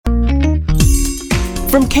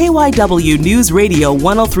From KYW News Radio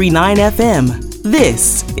 1039 FM,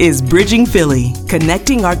 this is Bridging Philly,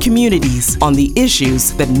 connecting our communities on the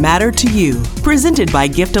issues that matter to you. Presented by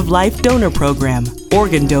Gift of Life Donor Program.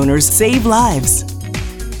 Organ donors save lives.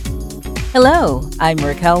 Hello, I'm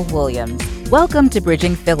Raquel Williams. Welcome to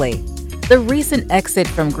Bridging Philly. The recent exit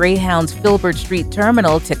from Greyhound's Filbert Street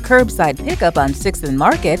Terminal to curbside pickup on 6th and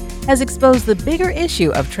Market has exposed the bigger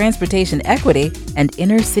issue of transportation equity and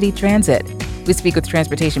inner-city transit. We speak with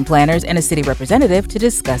transportation planners and a city representative to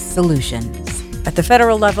discuss solutions. At the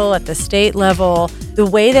federal level, at the state level, the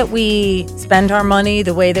way that we spend our money,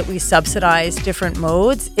 the way that we subsidize different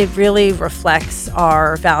modes, it really reflects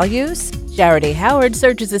our values. Charity Howard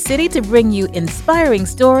searches the city to bring you inspiring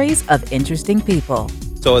stories of interesting people.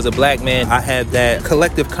 So as a black man, I have that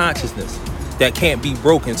collective consciousness that can't be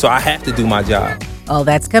broken, so I have to do my job. All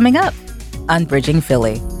that's coming up on Bridging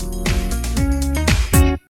Philly.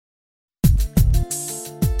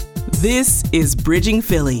 This is Bridging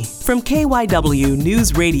Philly from KYW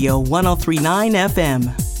News Radio 1039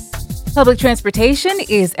 FM. Public transportation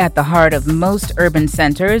is at the heart of most urban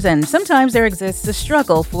centers, and sometimes there exists a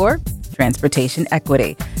struggle for transportation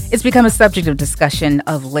equity. It's become a subject of discussion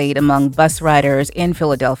of late among bus riders in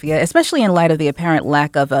Philadelphia, especially in light of the apparent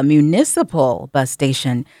lack of a municipal bus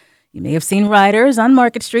station. You may have seen riders on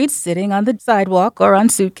Market Street sitting on the sidewalk or on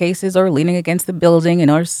suitcases or leaning against the building in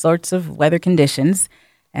all sorts of weather conditions.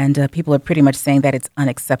 And people are pretty much saying that it's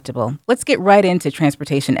unacceptable. Let's get right into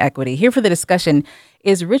transportation equity. Here for the discussion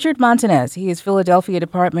is Richard Montanez. He is Philadelphia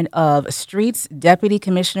Department of Streets Deputy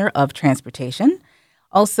Commissioner of Transportation.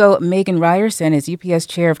 Also, Megan Ryerson is UPS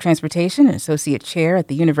Chair of Transportation and Associate Chair at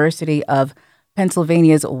the University of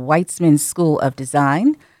Pennsylvania's Weitzman School of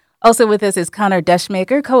Design. Also with us is Connor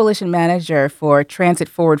Deschmaker, Coalition Manager for Transit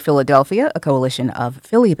Forward Philadelphia, a coalition of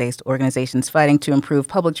Philly-based organizations fighting to improve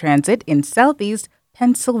public transit in Southeast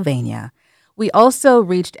Pennsylvania. We also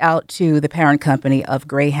reached out to the parent company of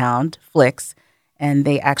Greyhound, Flix, and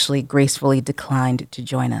they actually gracefully declined to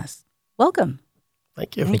join us. Welcome.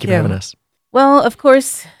 Thank you. Thank you for having us. Well, of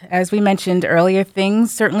course, as we mentioned earlier,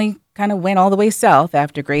 things certainly kind of went all the way south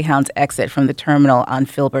after Greyhound's exit from the terminal on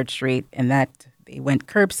Filbert Street, and that they went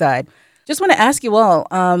curbside. Just want to ask you all,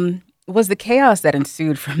 was the chaos that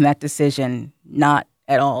ensued from that decision not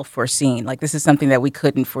at all foreseen? Like, this is something that we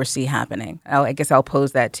couldn't foresee happening. I guess I'll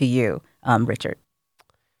pose that to you, Richard.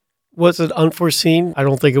 Was it unforeseen? I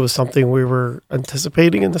don't think it was something we were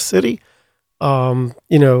anticipating in the city. When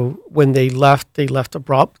they left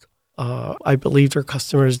abrupt. I believe their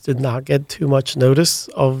customers did not get too much notice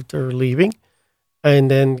of their leaving,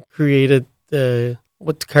 and then created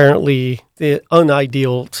what's currently the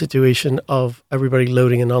unideal situation of everybody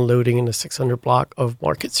loading and unloading in the 600 block of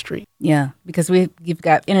Market Street. Yeah, because you've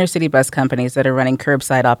got inner city bus companies that are running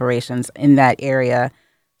curbside operations in that area.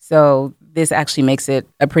 So this actually makes it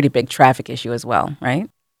a pretty big traffic issue as well, right?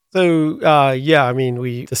 So,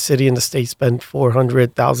 the city and the state spent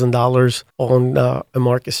 $400,000 on a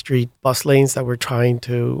Market Street bus lanes that we're trying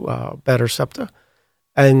to better SEPTA.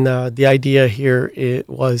 And the idea here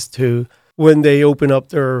was to, when they open up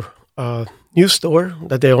their new store,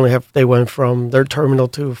 that they went from their terminal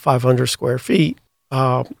to 500 square feet.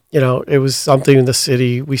 It was something in the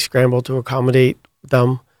city we scrambled to accommodate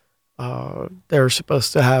them. They're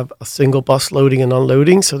supposed to have a single bus loading and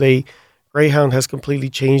unloading, so Greyhound has completely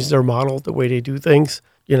changed their model, the way they do things.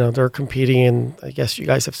 They're competing, and I guess you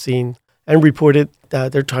guys have seen and reported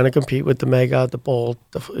that they're trying to compete with the Mega, the Bolt,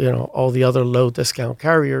 all the other low discount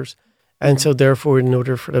carriers. And so therefore, in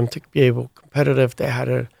order for them to be competitive, they had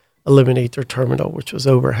to eliminate their terminal, which was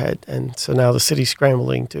overhead. And so now the city's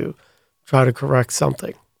scrambling to try to correct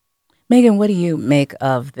something. Megan, what do you make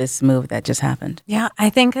of this move that just happened? Yeah,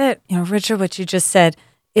 I think that, Richard, what you just said,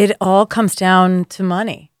 it all comes down to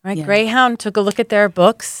money. Right. Yeah. Greyhound took a look at their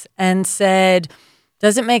books and said,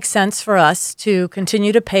 does it make sense for us to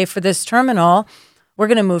continue to pay for this terminal? We're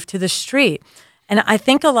going to move to the street. And I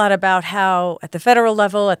think a lot about how at the federal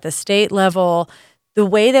level, at the state level, the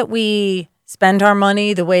way that we spend our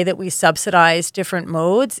money, the way that we subsidize different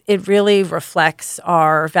modes, it really reflects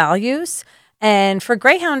our values. And for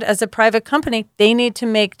Greyhound as a private company, they need to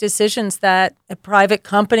make decisions that a private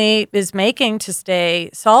company is making to stay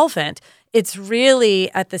solvent. It's really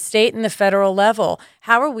at the state and the federal level.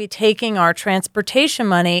 How are we taking our transportation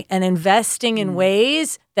money and investing in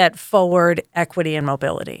ways that forward equity and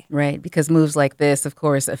mobility? Right, because moves like this, of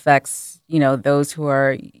course, affects, those who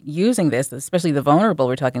are using this, especially the vulnerable.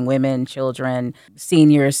 We're talking women, children,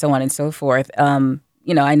 seniors, so on and so forth.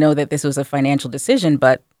 I know that this was a financial decision,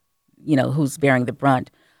 but, who's bearing the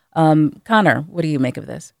brunt? Connor, what do you make of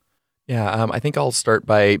this? Yeah, I think I'll start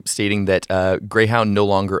by stating that Greyhound no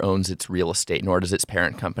longer owns its real estate, nor does its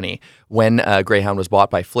parent company. When Greyhound was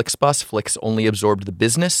bought by Flixbus, Flix only absorbed the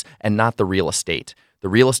business and not the real estate. The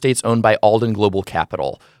real estate's owned by Alden Global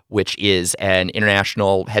Capital, which is an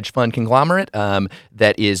international hedge fund conglomerate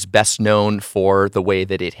that is best known for the way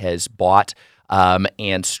that it has bought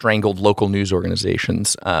and strangled local news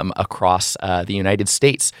organizations across the United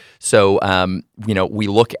States. So, we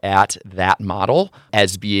look at that model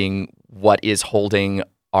as being what is holding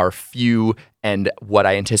our few and what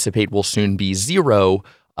I anticipate will soon be zero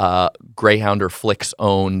Greyhound or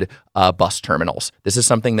Flix-owned bus terminals. This is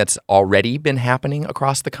something that's already been happening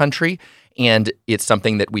across the country, and it's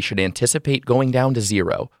something that we should anticipate going down to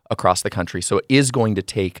zero across the country. So it is going to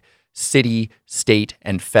take city, state,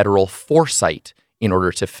 and federal foresight in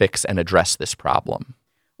order to fix and address this problem.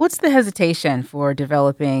 What's the hesitation for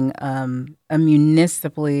developing a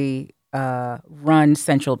municipally run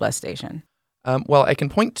central bus station? Well, I can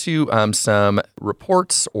point to some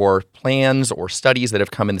reports or plans or studies that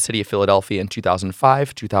have come in the city of Philadelphia in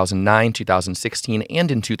 2005, 2009, 2016,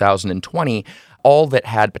 and in 2020, all that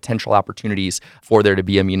had potential opportunities for there to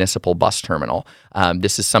be a municipal bus terminal.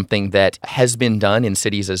 This is something that has been done in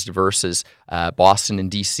cities as diverse as Boston and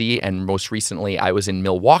D.C., and most recently I was in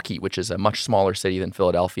Milwaukee, which is a much smaller city than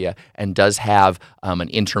Philadelphia, and does have an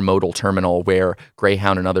intermodal terminal where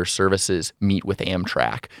Greyhound and other services meet with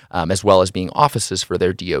Amtrak, as well as being offices for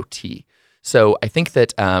their DOT. So I think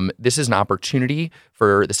that this is an opportunity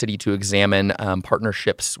for the city to examine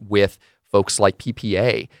partnerships with folks like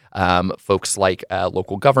PPA, folks like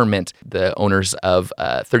local government, the owners of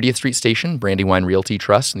 30th Street Station, Brandywine Realty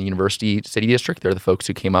Trust, and the University City District. They're the folks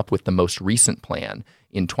who came up with the most recent plan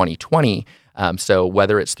in 2020. So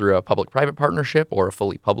whether it's through a public-private partnership or a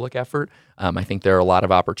fully public effort, I think there are a lot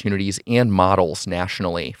of opportunities and models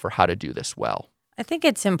nationally for how to do this well. I think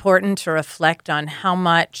it's important to reflect on how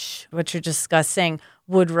much what you're discussing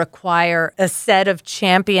would require a set of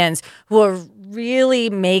champions who are really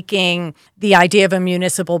making the idea of a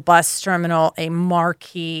municipal bus terminal a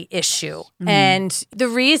marquee issue. Mm-hmm. And the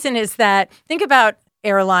reason is that, think about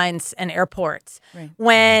airlines and airports. Right.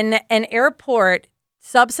 When an airport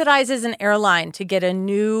subsidizes an airline to get a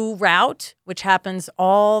new route, which happens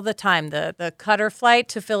all the time. The Qatar flight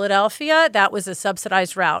to Philadelphia, that was a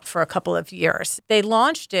subsidized route for a couple of years. They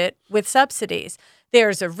launched it with subsidies.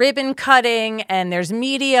 There's a ribbon cutting and there's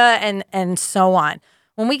media and so on.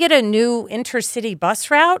 When we get a new intercity bus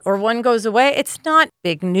route or one goes away, it's not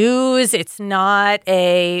big news. It's not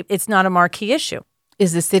a marquee issue.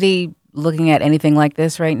 Is the city looking at anything like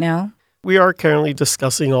this right now? We are currently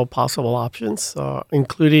discussing all possible options,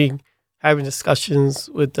 including having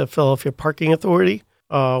discussions with the Philadelphia Parking Authority.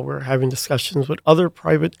 We're having discussions with other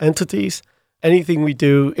private entities. Anything we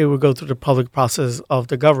do, it will go through the public process of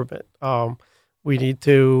the government. We need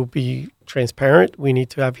to be transparent. We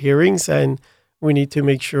need to have hearings, and we need to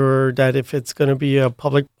make sure that if it's going to be a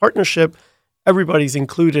public partnership, everybody's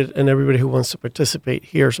included and everybody who wants to participate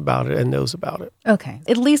hears about it and knows about it. Okay.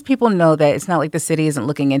 At least people know that it's not like the city isn't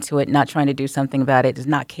looking into it, not trying to do something about it, is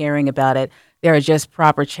not caring about it. There are just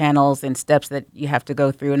proper channels and steps that you have to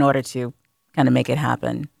go through in order to kind of make it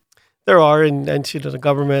happen. There are, and to the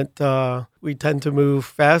government, we tend to move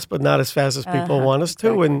fast, but not as fast as people want us to.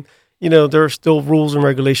 Exactly. And, there are still rules and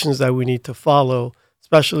regulations that we need to follow,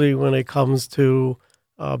 especially when it comes to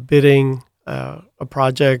bidding a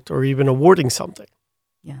project or even awarding something.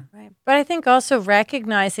 Yeah, right. But I think also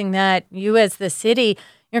recognizing that you as the city,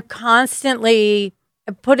 you're constantly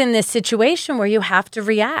put in this situation where you have to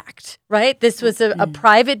react, right? This was a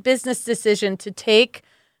private business decision to take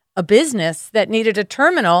a business that needed a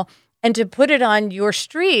terminal and to put it on your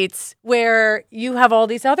streets where you have all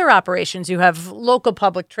these other operations. You have local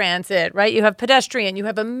public transit, right? You have pedestrian, you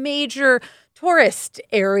have a major tourist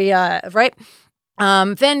area, right?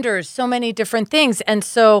 Vendors, so many different things. And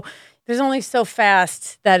so there's only so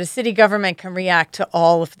fast that a city government can react to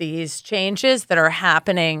all of these changes that are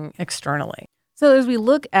happening externally. So as we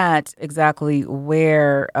look at exactly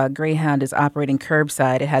where Greyhound is operating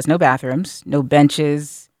curbside, it has no bathrooms, no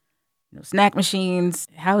benches, no snack machines.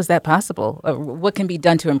 How is that possible? What can be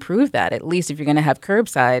done to improve that? At least if you're going to have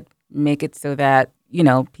curbside, make it so that,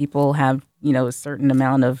 people have, a certain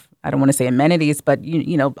amount of, I don't want to say amenities, but,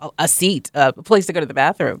 a seat, a place to go to the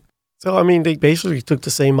bathroom. So, they basically took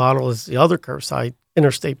the same model as the other curbside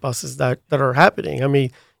interstate buses that are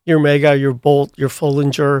happening. Your Mega, your Bolt, your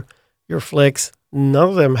Fullinger, your Flix, none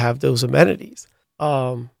of them have those amenities.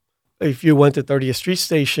 If you went to 30th Street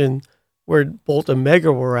Station where Bolt and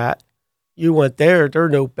Mega were at, you went there are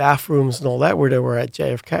no bathrooms and all that where they were at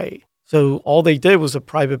JFK. So all they did was a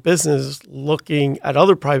private business looking at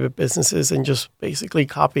other private businesses and just basically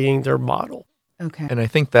copying their model. Okay. And I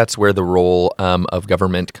think that's where the role of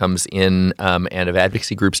government comes in and of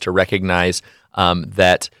advocacy groups to recognize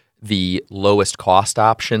that the lowest cost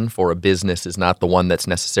option for a business is not the one that's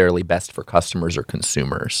necessarily best for customers or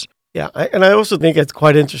consumers. Yeah, and I also think it's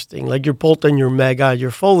quite interesting. Like your Bolton, your Mega,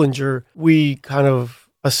 your Follinger, we kind of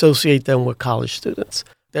associate them with college students.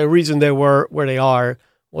 The reason they were where they are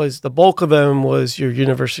was the bulk of them was your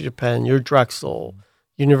University of Penn, your Drexel,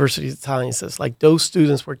 University of Sciences. Like those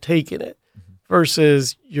students were taking it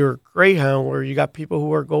versus your Greyhound where you got people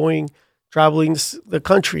who are traveling the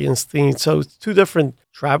country and things. So it's two different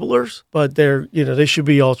travelers, but they should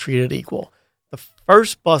be all treated equal. The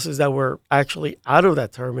first buses that were actually out of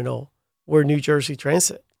that terminal were New Jersey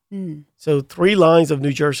Transit. So 3 lines of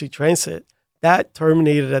New Jersey Transit that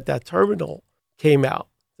terminated at that terminal came out.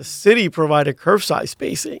 The city provided curbside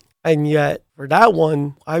spacing. And yet for that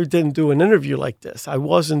one, I didn't do an interview like this. I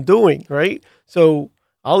wasn't doing, right? So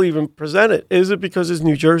I'll even present it. Is it because it's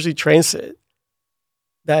New Jersey Transit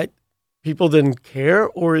that people didn't care?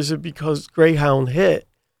 Or is it because Greyhound hit?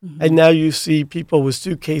 And now you see people with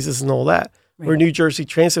suitcases and all that. Right. Where New Jersey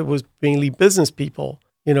Transit was mainly business people,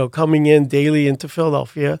 coming in daily into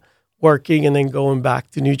Philadelphia, working, and then going back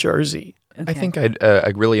to New Jersey. Okay. I think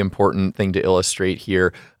a really important thing to illustrate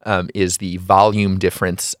here is the volume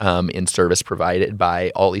difference in service provided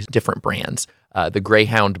by all these different brands. The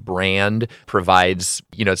Greyhound brand provides,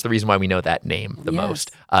 it's the reason why we know that name the most.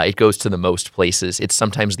 It goes to the most places. It's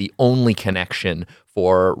sometimes the only connection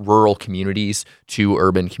for rural communities to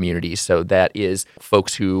urban communities. So that is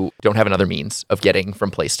folks who don't have another means of getting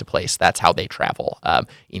from place to place. That's how they travel in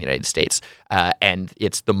the United States. And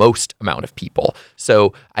it's the most amount of people.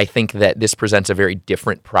 So I think that this presents a very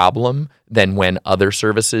different problem than when other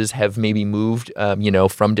services have maybe moved,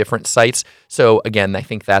 from different sites. So again, I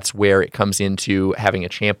think that's where it comes into having a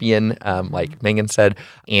champion, like Megan said,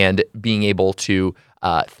 and being able to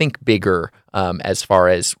think bigger as far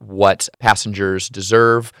as what passengers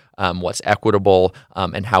deserve, what's equitable,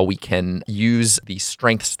 and how we can use the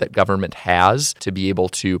strengths that government has to be able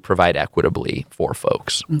to provide equitably for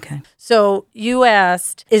folks. Okay. So you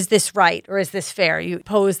asked, is this right or is this fair? You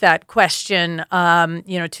posed that question,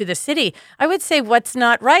 to the city. I would say what's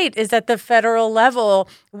not right is at the federal level,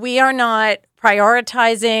 we are not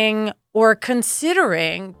prioritizing or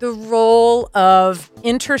considering the role of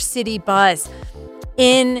intercity bus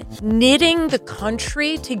in knitting the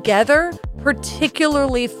country together,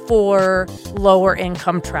 particularly for lower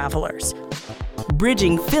income travelers.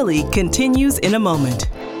 Bridging Philly continues in a moment.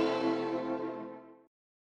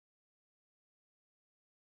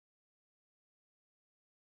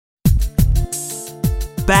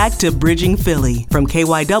 Back to Bridging Philly from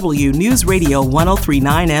KYW News Radio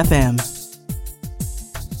 103.9 FM.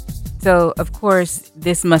 So, of course,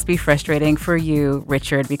 this must be frustrating for you,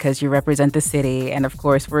 Richard, because you represent the city. And, of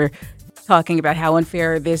course, we're talking about how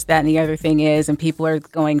unfair this, that, and the other thing is. And people are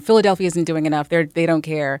going, Philadelphia isn't doing enough. They don't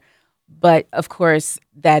care. But, of course,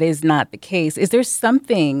 that is not the case. Is there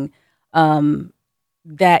something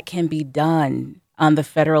that can be done on the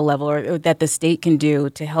federal level or that the state can do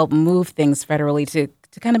to help move things federally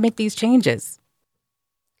to kind of make these changes?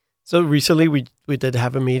 So recently we did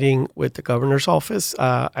have a meeting with the governor's office,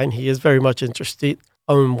 and he is very much interested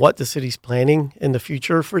on what the city's planning in the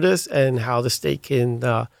future for this and how the state can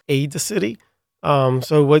aid the city.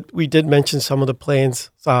 So what we did mention some of the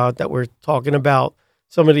plans that we're talking about,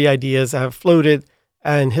 some of the ideas that have floated,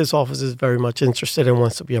 and his office is very much interested and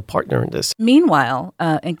wants to be a partner in this. Meanwhile,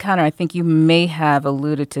 and Connor, I think you may have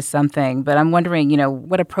alluded to something, but I'm wondering,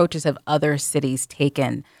 what approaches have other cities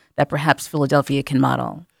taken that perhaps Philadelphia can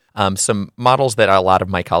model? Some models that a lot of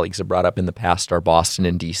my colleagues have brought up in the past are Boston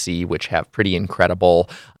and D.C., which have pretty incredible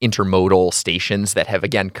intermodal stations that have,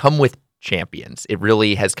 again, come with champions. It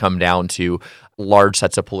really has come down to large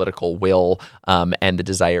sets of political will and the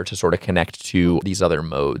desire to sort of connect to these other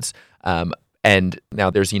modes. And now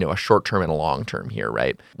there's, a short term and a long term here,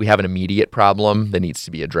 right? We have an immediate problem that needs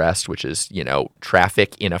to be addressed, which is,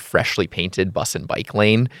 traffic in a freshly painted bus and bike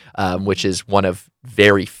lane, which is one of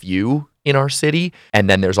very few in our city. And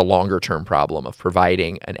then there's a longer term problem of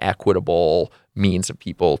providing an equitable means of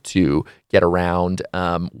people to get around,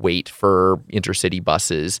 wait for intercity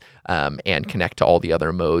buses, and connect to all the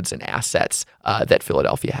other modes and assets that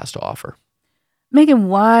Philadelphia has to offer. Megan,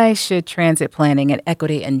 why should transit planning and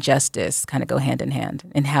equity and justice kind of go hand in hand,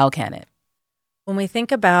 and how can it? When we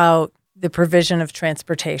think about the provision of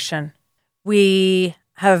transportation, we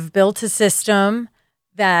have built a system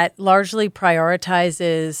that largely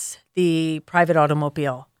prioritizes the private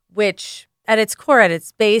automobile, which at its core, at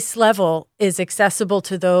its base level, is accessible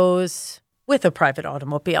to those with a private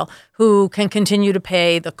automobile who can continue to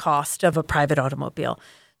pay the cost of a private automobile.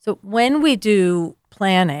 So when we do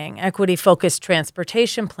planning, equity-focused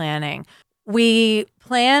transportation planning, we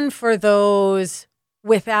plan for those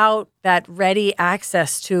without that ready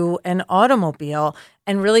access to an automobile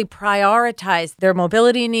and really prioritize their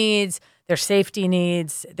mobility needs, their safety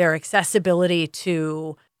needs, their accessibility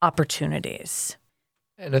to opportunities.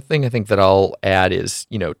 And a thing I think that I'll add is,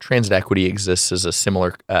 transit equity exists as a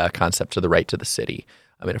similar concept to the right to the city.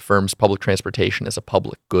 It affirms public transportation as a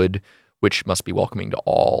public good, which must be welcoming to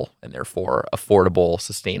all and therefore affordable,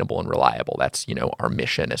 sustainable, and reliable. That's, our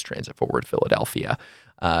mission as Transit Forward Philadelphia.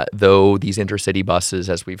 Though these intercity buses,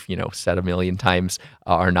 as we've, said a million times,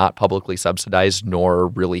 are not publicly subsidized nor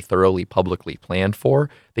really thoroughly publicly planned for,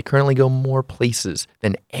 they currently go more places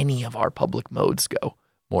than any of our public modes go.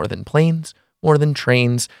 More than planes, more than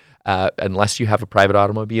trains. Unless you have a private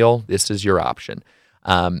automobile, this is your option.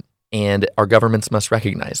 And our governments must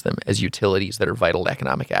recognize them as utilities that are vital to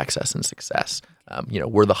economic access and success.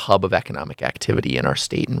 We're the hub of economic activity in our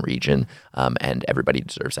state and region, and everybody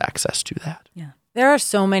deserves access to that. Yeah. There are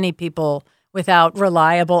so many people without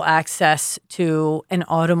reliable access to an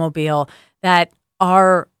automobile that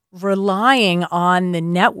are relying on the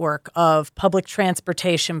network of public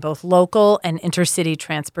transportation, both local and intercity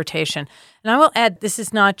transportation. And I will add, this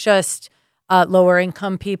is not just lower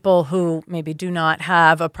income people who maybe do not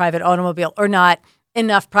have a private automobile or not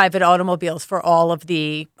enough private automobiles for all of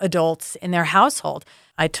the adults in their household.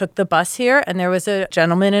 I took the bus here and there was a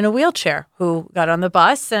gentleman in a wheelchair who got on the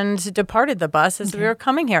bus and departed the bus as we were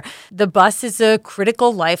coming here. The bus is a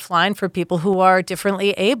critical lifeline for people who are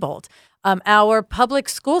differently abled. Our public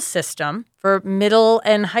school system for middle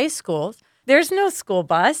and high schools, there's no school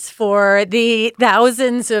bus for the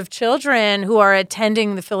thousands of children who are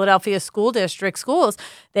attending the Philadelphia School District schools.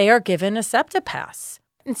 They are given a SEPTA pass.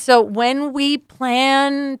 And so when we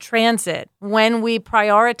plan transit, when we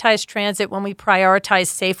prioritize transit, when we prioritize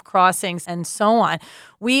safe crossings and so on,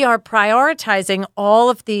 we are prioritizing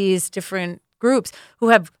all of these different groups who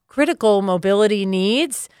have critical mobility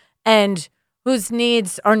needs and whose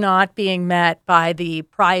needs are not being met by the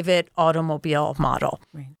private automobile model.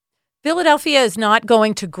 Right. Philadelphia is not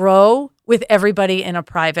going to grow with everybody in a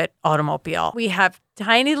private automobile. We have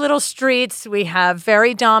tiny little streets. We have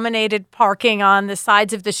very dominated parking on the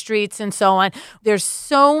sides of the streets and so on. There's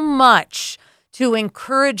so much to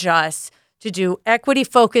encourage us to do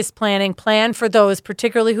equity-focused planning, plan for those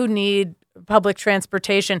particularly who need public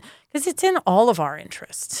transportation, because it's in all of our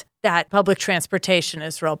interests that public transportation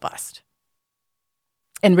is robust.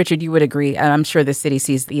 And Richard, you would agree. I'm sure the city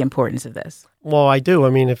sees the importance of this. Well, I do.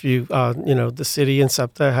 I mean, if you, the city and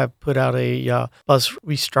SEPTA have put out a bus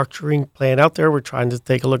restructuring plan out there. We're trying to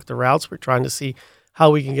take a look at the routes. We're trying to see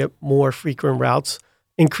how we can get more frequent routes,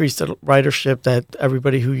 increase the ridership that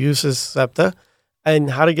everybody who uses SEPTA,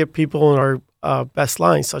 and how to get people on our best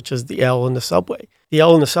lines, such as the L and the subway. The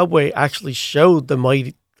L and the subway actually showed the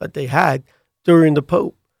might that they had during the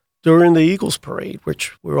Pope, during the Eagles Parade,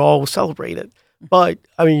 which we're all celebrated. But,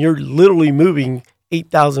 I mean, you're literally moving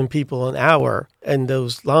 8,000 people an hour in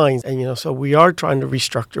those lines. And, so we are trying to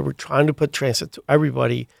restructure. We're trying to put transit to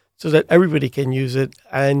everybody so that everybody can use it.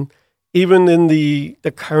 And even in the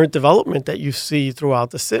current development that you see throughout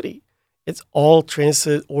the city, it's all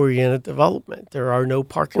transit-oriented development. There are no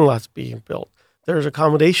parking lots being built. There's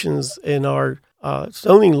accommodations in our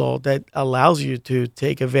zoning law that allows you to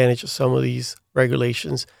take advantage of some of these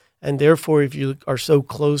regulations. And therefore, if you are so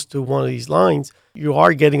close to one of these lines, you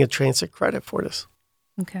are getting a transit credit for this.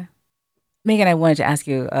 Okay. Megan, I wanted to ask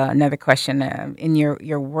you another question. In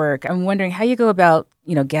your work, I'm wondering how you go about,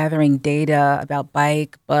 gathering data about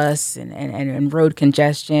bike, bus, and road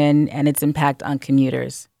congestion and its impact on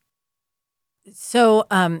commuters. So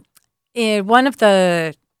in one of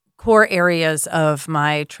the core areas of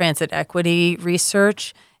my transit equity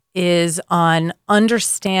research is on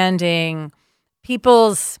understanding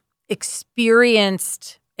people's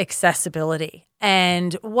experienced accessibility.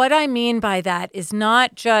 And what I mean by that is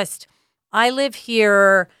not just, I live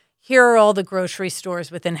here are all the grocery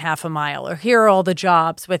stores within half a mile, or here are all the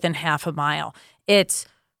jobs within half a mile. It's,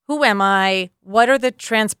 who am I? What are the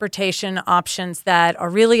transportation options that are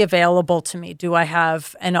really available to me? Do I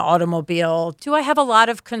have an automobile? Do I have a lot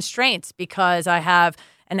of constraints because I have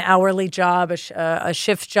an hourly job, a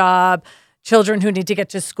shift job, children who need to get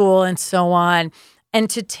to school, and so on? And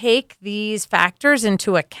to take these factors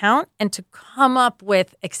into account and to come up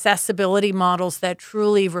with accessibility models that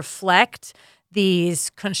truly reflect these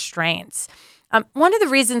constraints. One of the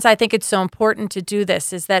reasons I think it's so important to do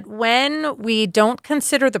this is that when we don't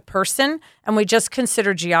consider the person and we just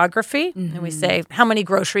consider geography, and we say, how many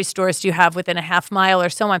grocery stores do you have within a half mile or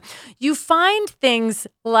so on, you find things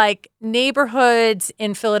like neighborhoods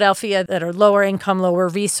in Philadelphia that are lower income, lower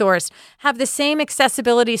resourced, have the same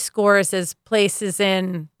accessibility scores as places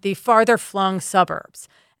in the farther flung suburbs.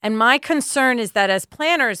 And my concern is that as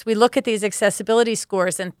planners, we look at these accessibility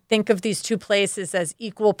scores and think of these two places as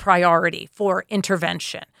equal priority for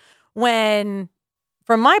intervention, when,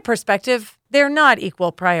 from my perspective, they're not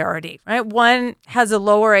equal priority, right? One has a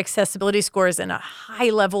lower accessibility scores and a high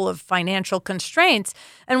level of financial constraints,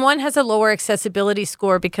 and one has a lower accessibility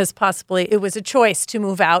score because possibly it was a choice to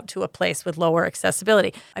move out to a place with lower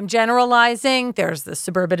accessibility. I'm generalizing. There's the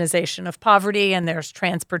suburbanization of poverty, and there's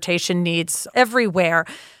transportation needs everywhere.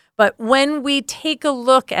 But when we take a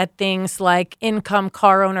look at things like income,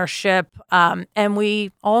 car ownership, and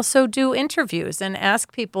we also do interviews and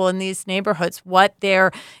ask people in these neighborhoods what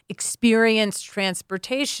their experienced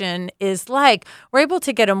transportation is like, we're able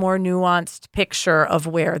to get a more nuanced picture of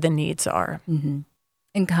where the needs are.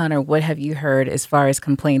 And Connor, what have you heard as far as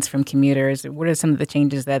complaints from commuters? What are some of the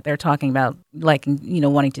changes that they're talking about, like,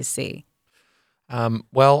 wanting to see?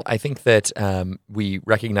 Well, I think that we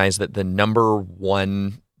recognize that the number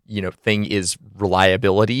one thing is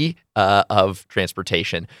reliability of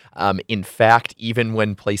transportation. In fact, even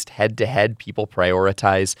when placed head to head, people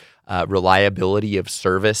prioritize reliability of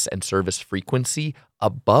service and service frequency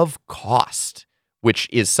above cost, which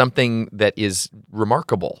is something that is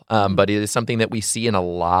remarkable, but it is something that we see in a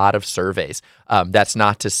lot of surveys. That's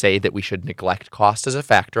not to say that we should neglect cost as a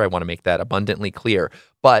factor. I want to make that abundantly clear.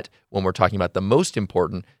 But when we're talking about the most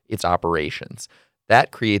important, it's operations.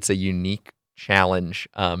 That creates a unique challenge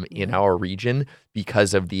in our region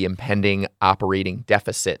because of the impending operating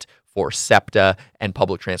deficit for SEPTA and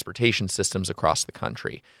public transportation systems across the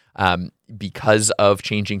country. Because of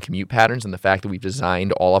changing commute patterns and the fact that we've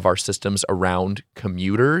designed all of our systems around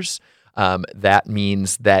commuters, that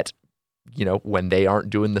means that, when they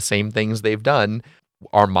aren't doing the same things they've done,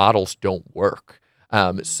 our models don't work.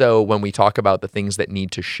 So when we talk about the things that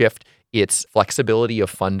need to shift, it's flexibility of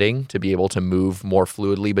funding to be able to move more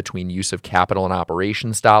fluidly between use of capital and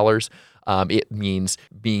operations dollars. It means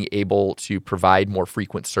being able to provide more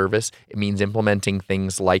frequent service. It means implementing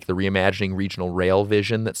things like the Reimagining Regional Rail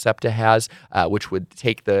vision that SEPTA has, which would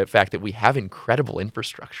take the fact that we have incredible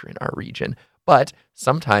infrastructure in our region, but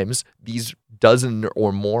sometimes these dozen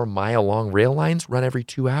or more mile-long rail lines run every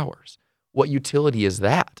 2 hours. What utility is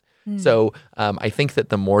that? So I think that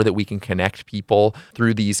the more that we can connect people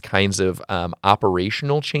through these kinds of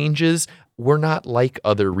operational changes, we're not like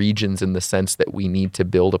other regions in the sense that we need to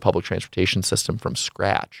build a public transportation system from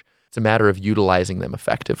scratch. It's a matter of utilizing them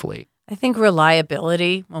effectively. I think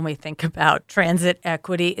reliability, when we think about transit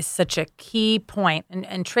equity, is such a key point.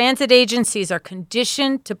 And transit agencies are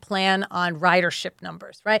conditioned to plan on ridership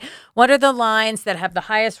numbers, right? What are the lines that have the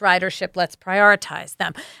highest ridership? Let's prioritize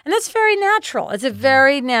them. And that's very natural. It's a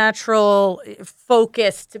very natural,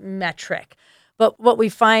 focused metric. But what we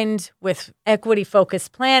find with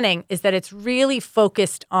equity-focused planning is that it's really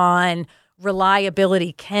focused on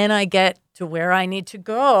reliability. Can I get to where I need to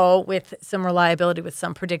go with some reliability, with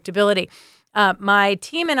some predictability? My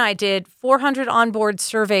team and I did 400 onboard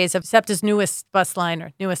surveys of SEPTA's newest bus line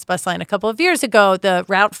a couple of years ago, the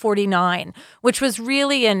Route 49, which was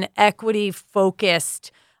really an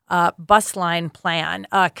equity-focused bus line plan,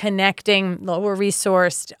 connecting lower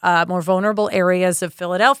resourced, more vulnerable areas of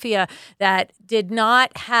Philadelphia that did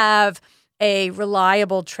not have a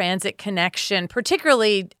reliable transit connection,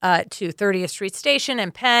 particularly to 30th Street Station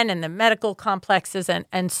and Penn and the medical complexes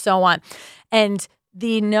and so on. And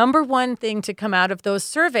the number one thing to come out of those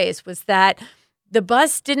surveys was that the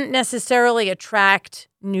bus didn't necessarily attract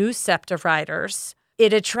new SEPTA riders.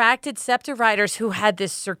 It attracted SEPTA riders who had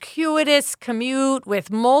this circuitous commute with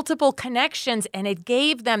multiple connections, and it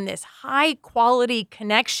gave them this high-quality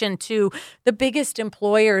connection to the biggest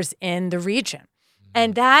employers in the region.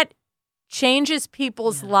 And that changes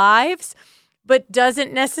people's lives, but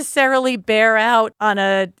doesn't necessarily bear out on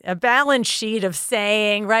a balance sheet of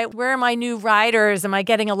saying, right, where are my new riders? Am I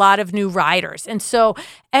getting a lot of new riders? And so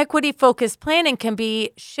equity-focused planning can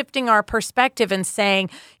be shifting our perspective and saying,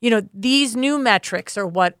 these new metrics are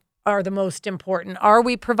what are the most important. Are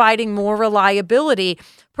we providing more reliability,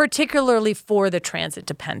 particularly for the transit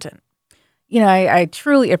dependent? I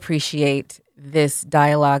truly appreciate this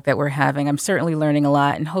dialogue that we're having. I'm certainly learning a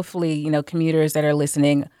lot, and hopefully, commuters that are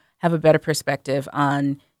listening have a better perspective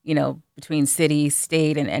on, between city,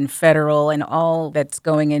 state, and federal, and all that's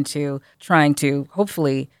going into trying to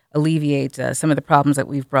hopefully alleviate some of the problems that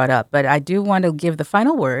we've brought up. But I do want to give the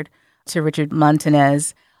final word to Richard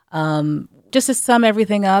Montanez, just to sum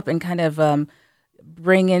everything up and kind of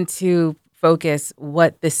bring into focus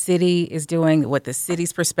what the city is doing, what the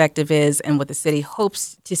city's perspective is, and what the city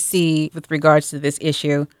hopes to see with regards to this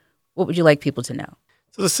issue. What would you like people to know?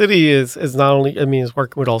 So the city is not only, is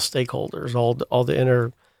working with all stakeholders, all the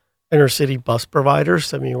inner city bus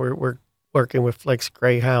providers. We're working with Flix,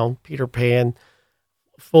 Greyhound, Peter Pan,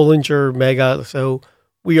 Fullinger, Mega. So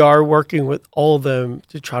we are working with all of them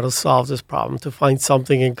to try to solve this problem, to find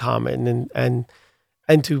something in common and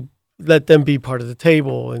to let them be part of the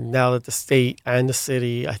table. And now that the state and the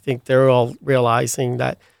city, I think they're all realizing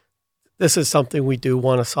that this is something we do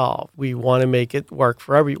want to solve. We want to make it work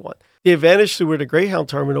for everyone. The advantage to where the Greyhound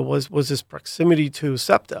terminal was this proximity to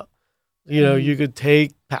SEPTA. You could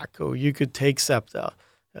take PATCO, you could take SEPTA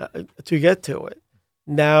to get to it.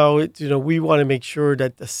 Now, we want to make sure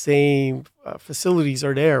that the same facilities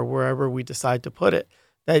are there wherever we decide to put it.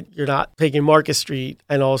 That you're not taking Market Street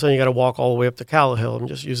and all of a sudden you got to walk all the way up to Callowhill. I'm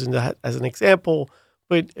just using that as an example,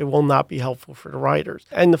 but it will not be helpful for the riders.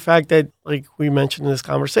 And the fact that, like we mentioned in this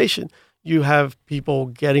conversation, you have people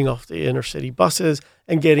getting off the inner city buses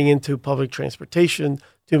and getting into public transportation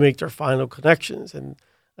to make their final connections. And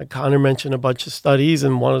Connor mentioned a bunch of studies,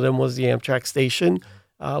 and one of them was the Amtrak station,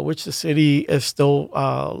 which the city is still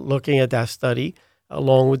looking at that study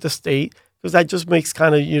along with the state, because that just makes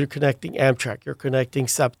you're connecting Amtrak, you're connecting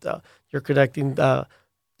SEPTA, you're connecting the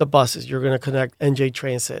buses, you're going to connect NJ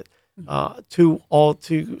Transit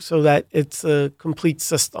so that it's a complete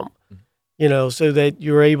system, so that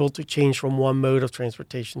you're able to change from one mode of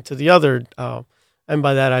transportation to the other. And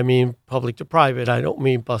by that, I mean public to private. I don't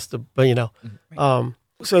mean bus to, Right.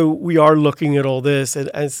 So we are looking at all this, and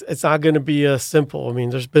it's not going to be a simple.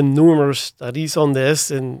 There's been numerous studies on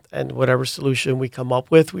this, and whatever solution we come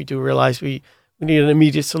up with, we do realize we need an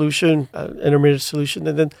immediate solution, intermediate solution,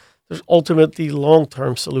 and then there's ultimately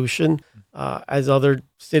long-term solution, as other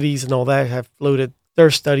cities and all that have floated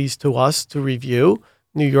their studies to us to review.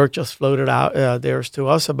 New York just floated out theirs to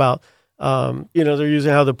us about, they're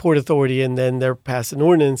using how the Port Authority, and then they're passing an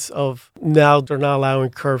ordinance of now they're not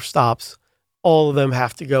allowing curb stops. All of them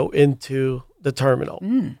have to go into the terminal.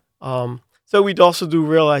 So we also do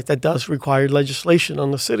realize that does require legislation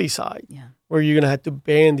on the city side, where you're going to have to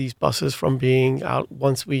ban these buses from being out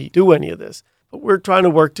once we do any of this. But we're trying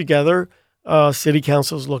to work together. City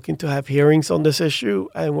Council is looking to have hearings on this issue,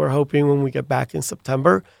 and we're hoping when we get back in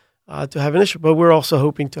September to have an issue. But we're also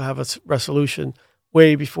hoping to have a resolution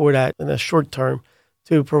way before that in the short term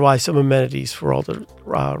to provide some amenities for all the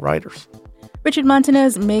riders. Richard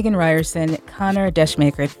Montanez, Megan Ryerson, Connor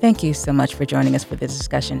Deschmaker, thank you so much for joining us for this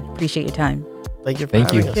discussion. Appreciate your time. Thank you for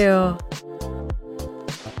having us. Thank you.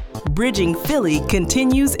 Bridging Philly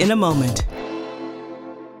continues in a moment.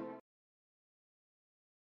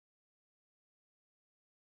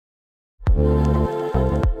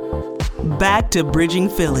 Back to Bridging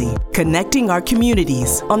Philly, connecting our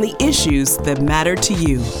communities on the issues that matter to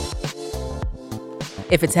you.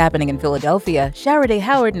 If it's happening in Philadelphia, Shara Day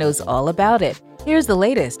Howard knows all about it. Here's the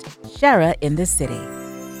latest, Shara in the City.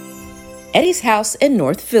 Eddie's House in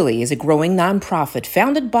North Philly is a growing nonprofit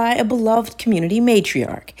founded by a beloved community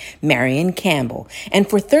matriarch, Marion Campbell. And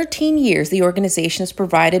for 13 years, the organization has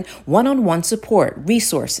provided one-on-one support,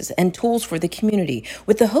 resources, and tools for the community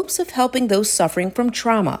with the hopes of helping those suffering from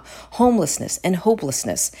trauma, homelessness, and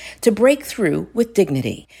hopelessness to break through with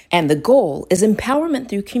dignity. And the goal is empowerment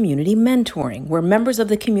through community mentoring, where members of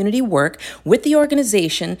the community work with the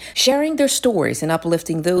organization, sharing their stories and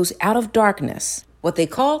uplifting those out of darkness. What they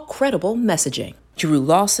call credible messaging. Drew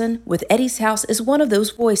Lawson with Eddie's House is one of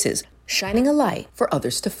those voices, shining a light for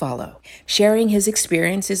others to follow, sharing his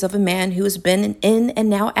experiences of a man who has been in and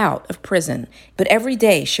now out of prison, but every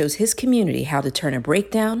day shows his community how to turn a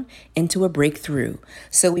breakdown into a breakthrough.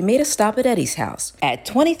 So we made a stop at Eddie's House at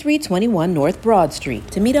 2321 North Broad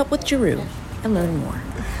Street to meet up with Drew and learn more.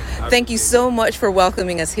 Thank you so much for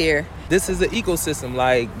welcoming us here. This is an ecosystem.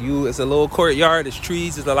 It's a little courtyard, there's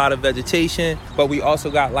trees, there's a lot of vegetation, but we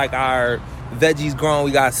also got our veggies grown.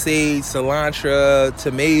 We got sage, cilantro,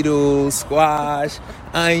 tomatoes, squash,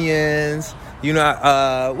 onions.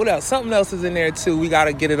 What else? Something else is in there too. We got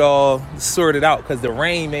to get it all sorted out because the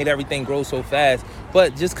rain made everything grow so fast.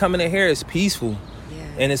 But just coming in here is peaceful.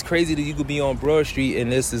 And it's crazy that you could be on Broad Street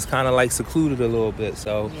and this is kind of like secluded a little bit.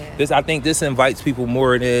 So I think this invites people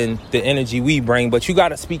more than the energy we bring. But you got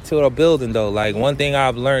to speak to a building, though. Like, one thing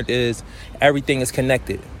I've learned is everything is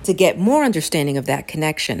connected. To get more understanding of that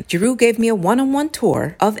connection, Jeru gave me a one-on-one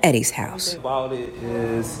tour of Eddie's house. About it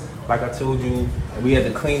is, like I told you, we had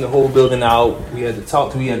to clean the whole building out. We had to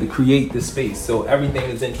talk to, we had to create the space. So everything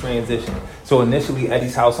is in transition. So initially,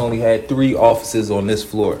 Eddie's house only had 3 offices on this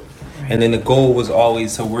floor. And then the goal was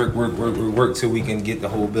always to work till we can get the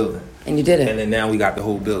whole building. And you did it. And then now we got the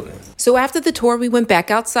whole building. So after the tour, we went back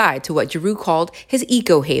outside to what Jeru called his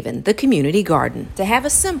eco haven, the community garden, to have a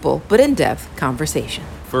simple but in-depth conversation.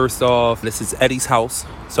 First off, this is Eddie's house.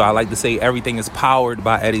 So I like to say everything is powered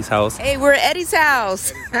by Eddie's house. Hey, we're at Eddie's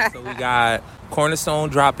house. So we got Cornerstone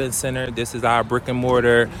Drop-In Center. This is our brick and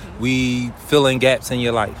mortar. We fill in gaps in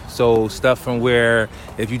your life. So stuff from where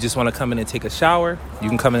if you just want to come in and take a shower, you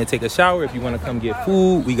can come in and take a shower. If you want to come get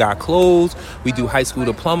food, we got clothes. We do high school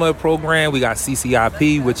diploma program. We got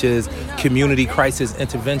CCIP, which is Community Crisis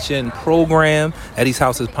Intervention Program. Eddie's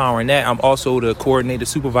house is powering that. I'm also the coordinator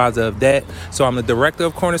supervisor of that. So I'm the director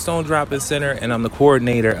of Cornerstone Drop-In Center, and I'm the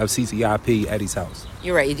coordinator of CCIP Eddie's house.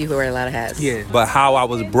 You're right, you do wear a lot of hats. Yeah, but how I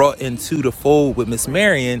was brought into the fold with Miss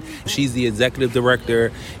Marion, she's the executive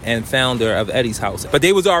director and founder of Eddie's house. But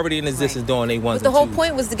they was already in existence doing they ones. But the whole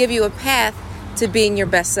point was to give you a path to being your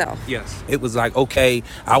best self. Yes. It was like, okay,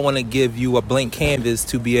 I want to give you a blank canvas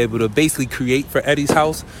to be able to basically create for Eddie's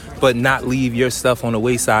house, but not leave your stuff on the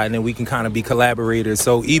wayside, and then we can kind of be collaborators.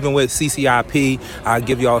 So even with CCIP, I'll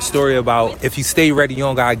give y'all a story about if you stay ready, you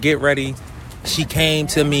don't gotta get ready. She came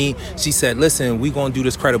to me, she said, listen, we're going to do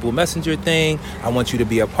this Credible Messenger thing. I want you to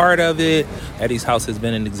be a part of it. Eddie's house has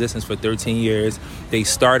been in existence for 13 years. They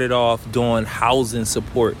started off doing housing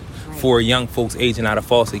support for young folks aging out of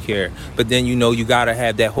foster care. But then, you got to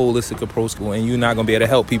have that holistic approach, and you're not going to be able to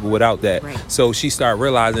help people without that. Right. So she started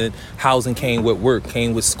realizing housing came with work,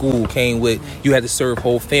 came with school, came with, you had to serve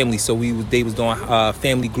whole families. So they was doing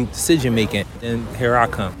family group decision making. And here I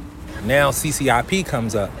come. Now CCIP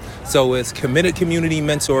comes up. So it's Committed Community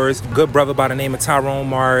Mentors, good brother by the name of Tyrone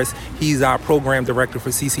Mars. He's our program director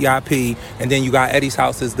for CCIP. And then you got Eddie's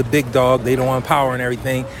house as the big dog. They don't empower and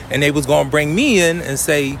everything. And they was going to bring me in and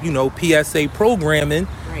say, PSA programming.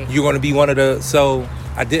 Right. You're going to be one of the... So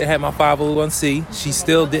I did have my 501c. She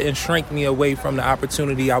still didn't shrink me away from the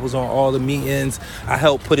opportunity. I was on all the meetings. I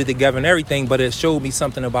helped put it together and everything, but it showed me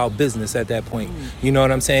something about business at that point. You know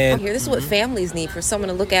what I'm saying? This is what families need, for someone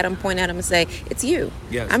to look at them, point at them and say, it's you.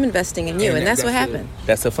 Yes. I'm investing in you. And that's what happened.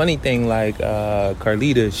 That's a funny thing. Like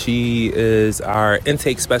Carlita, she is our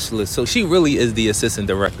intake specialist. So she really is the assistant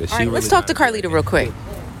director. All right, let's talk to Carlita real quick.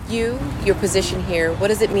 Your position here, what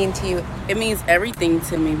does it mean to you? It means everything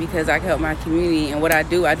to me because I help my community, and what I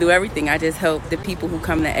do everything. I just help the people who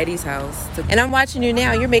come to Eddie's house. And I'm watching you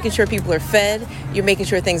now. You're making sure people are fed. You're making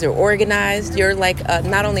sure things are organized. You're like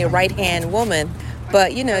not only a right-hand woman,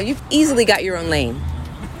 but you've easily got your own lane.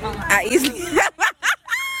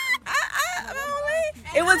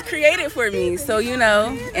 It was created for me, so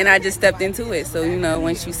and I just stepped into it. So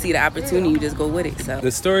once you see the opportunity, you just go with it. So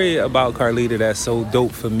the story about Carlita that's so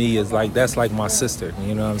dope for me is that's like my sister.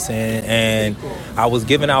 You know what I'm saying? And I was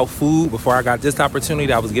giving out food before I got this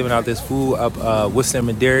opportunity. I was giving out this food up Worcester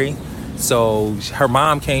and Dairy. So her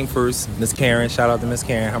mom came first, Miss Karen. Shout out to Miss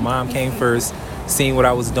Karen. Her mom came first, seen what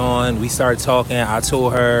I was doing. We started talking. I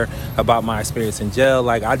told her about my experience in jail.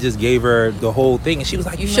 Like, I just gave her the whole thing, and she was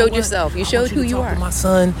like, "You showed yourself. You showed who you are." My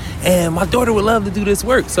son and my daughter would love to do this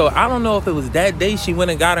work. So I don't know if it was that day she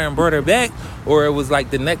went and got her and brought her back, or it was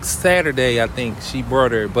like the next Saturday. I think she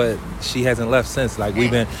brought her, but she hasn't left since. Like,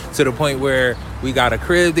 we've been to the point where we got a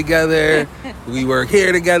crib together. We work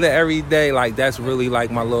here together every day. Like, that's really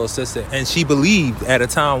like my little sister. And she believed at a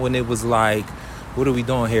time when it was like, what are we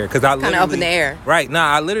doing here? Because I kind of up in the air. Right.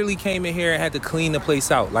 I literally came in here and had to clean the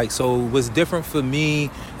place out. Like, so it was different for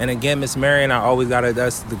me. And again, Miss Marion, I always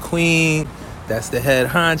that's the queen. That's the head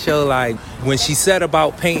honcho. Like, when she said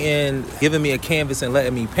about painting, giving me a canvas and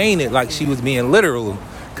letting me paint it, like, she was being literal.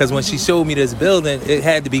 Because when she showed me this building, it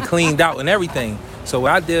had to be cleaned out and everything. So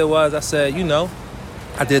what I did was I said,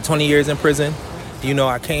 I did 20 years in prison.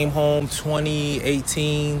 I came home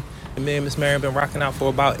 2018. And me and Miss Marion been rocking out for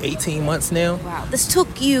about 18 months now. Wow. This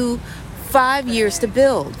took you 5 years to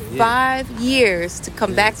build, 5 years to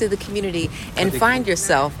come back to the community and find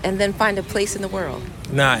yourself and then find a place in the world.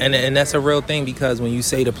 Nah, and that's a real thing, because when you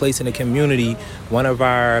say the place in the community, one of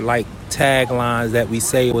our like taglines that we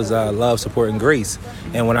say was love, support, and grace.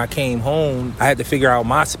 And when I came home, I had to figure out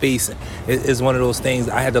my space. Is one of those things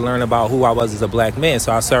I had to learn about who I was as a black man.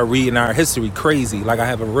 So I started reading our history crazy. Like, I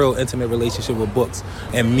have a real intimate relationship with books.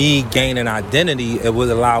 And me gaining identity, it would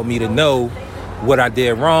allow me to know what I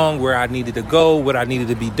did wrong, where I needed to go, what I needed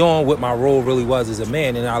to be doing, what my role really was as a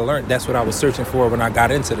man. And I learned that's what I was searching for when I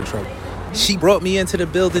got into the trouble. She brought me into the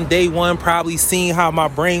building day one, probably seeing how my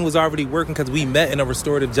brain was already working, because we met in a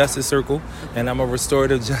restorative justice circle, and I'm a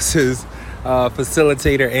restorative justice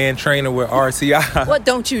facilitator and trainer with RCI. What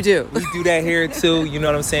don't you do? We do that here too, you know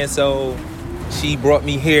what I'm saying? So she brought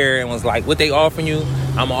me here and was like, what they offering you,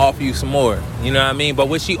 I'm gonna offer you some more. You know what I mean? But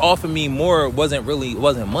what she offered me more wasn't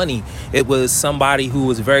money. It was somebody who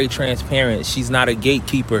was very transparent. She's not a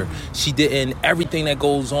gatekeeper. She didn't, everything that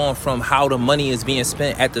goes on from how the money is being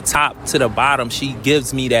spent at the top to the bottom, she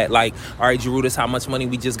gives me that, like, all right, Jeru, this is how much money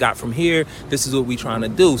we just got from here. This is what we trying to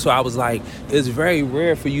do. So I was like, it's very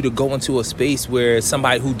rare for you to go into a space where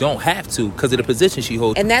somebody who don't have to, because of the position she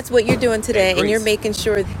holds. And that's what you're doing today, and you're making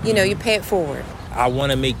sure, you pay it forward. I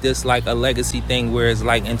want to make this like a legacy thing, where it's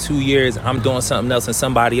like in 2 years I'm doing something else and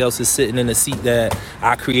somebody else is sitting in the seat that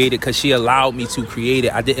I created, because she allowed me to create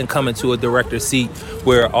it. I didn't come into a director's seat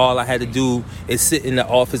where all I had to do is sit in the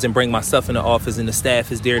office and bring my stuff in the office and the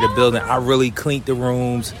staff is there to build it. I really cleaned the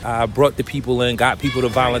rooms. I brought the people in, got people to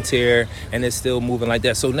volunteer, and it's still moving like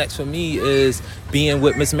that. So next for me is being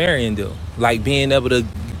what Miss Marion do, like being able to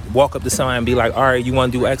walk up to somebody and be like, all right, you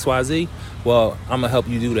want to do X, Y, Z? Well, I'm going to help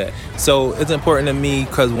you do that. So it's important to me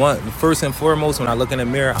because, first and foremost, when I look in the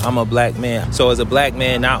mirror, I'm a black man. So as a black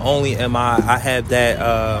man, not only am I have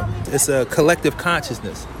that, it's a collective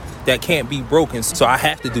consciousness that can't be broken. So I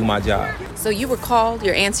have to do my job. So you were called,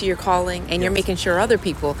 you answer your calling, and you're making sure other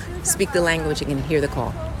people speak the language and can hear the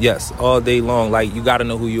call. Yes, all day long. Like, you got to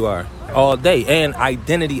know who you are all day. And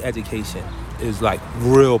identity education is like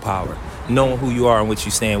real power. Knowing who you are and what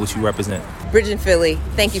you stand, what you represent. Bridging Philly,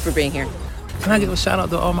 thank you for being here. Can I give a shout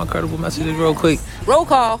out to all my credible messages real quick? Roll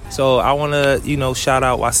call. So I want to, shout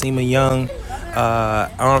out Wasima Young,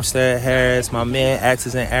 Armstead Harris, my man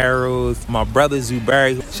Axes and Arrows, my brother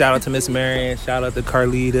Zubari. Shout out to Miss Marion. Shout out to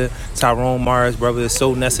Carlita, Tyrone Mars, brother. It's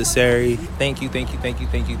so necessary. Thank you.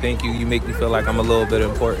 You make me feel like I'm a little bit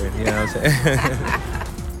important. You know what I'm saying?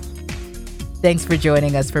 Thanks for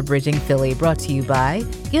joining us for Bridging Philly, brought to you by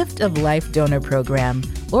Gift of Life Donor Program.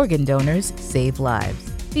 Organ donors save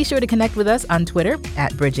lives. Be sure to connect with us on Twitter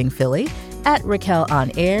at Bridging Philly, at Raquel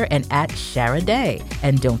On Air, and at Shara Day.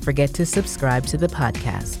 And don't forget to subscribe to the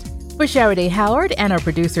podcast. For Shara Day Howard and our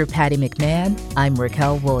producer Patty McMahon, I'm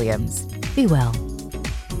Raquel Williams. Be well.